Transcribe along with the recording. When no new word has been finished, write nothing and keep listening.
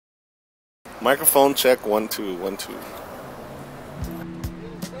Microphone check, 1 2 1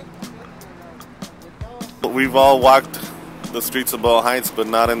 2. We've all walked the streets of Boyle Heights, but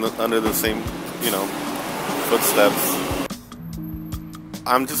not under the same, footsteps.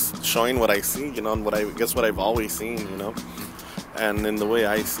 I'm just showing what I see, and what I've always seen, and in the way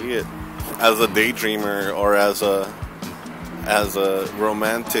I see it, as a daydreamer or as a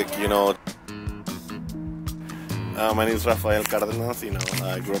romantic, My name is Rafael Cardenas.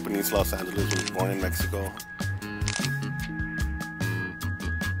 I grew up in East Los Angeles, was born in Mexico.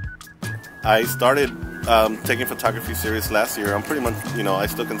 I started taking photography serious last year. I'm pretty much, I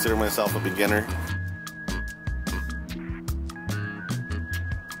still consider myself a beginner.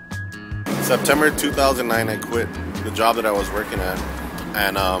 September 2009, I quit the job that I was working at,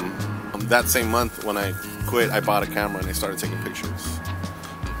 and that same month when I quit, I bought a camera and I started taking pictures.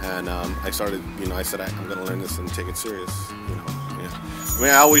 And I started, I said I'm going to learn this and take it serious. I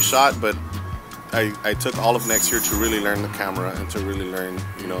mean, I always shot, but I took all of next year to really learn the camera and to really learn,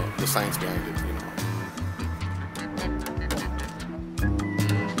 the science behind it.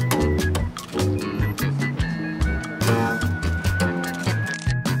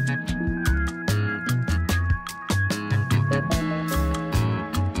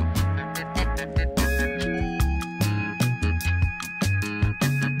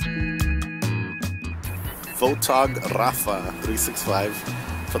 photogRAFA 365,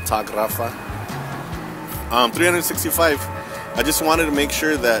 photogRAFA 365. I just wanted to make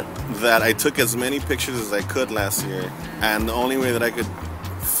sure that I took as many pictures as I could last year, and the only way that I could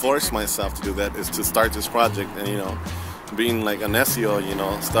force myself to do that is to start this project. And being like an SEO,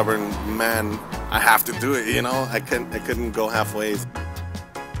 stubborn man, I have to do it. I couldn't go halfway.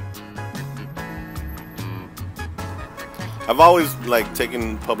 I've always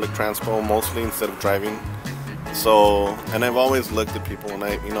taken public transport mostly instead of driving. And I've always looked at people, and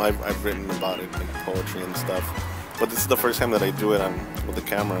I've written about it, like poetry and stuff. But this is the first time that I do it with the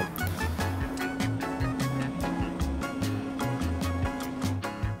camera.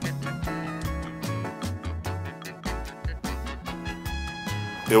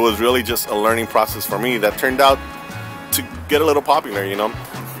 It was really just a learning process for me that turned out to get a little popular,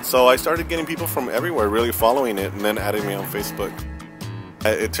 So I started getting people from everywhere really following it and then adding me on Facebook.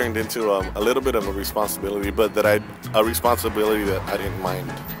 It turned into a little bit of a responsibility, but a responsibility that I didn't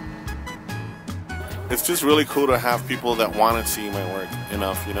mind. It's just really cool to have people that want to see my work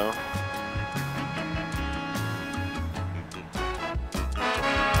enough,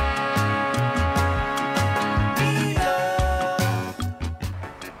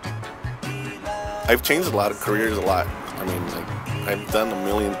 I've changed a lot of careers a lot. I mean, I've done a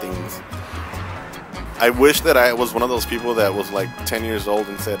million things. I wish that I was one of those people that was 10 years old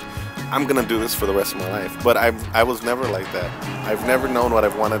and said, I'm gonna do this for the rest of my life. But I was never like that. I've never known what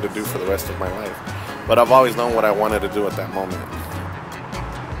I've wanted to do for the rest of my life. But I've always known what I wanted to do at that moment.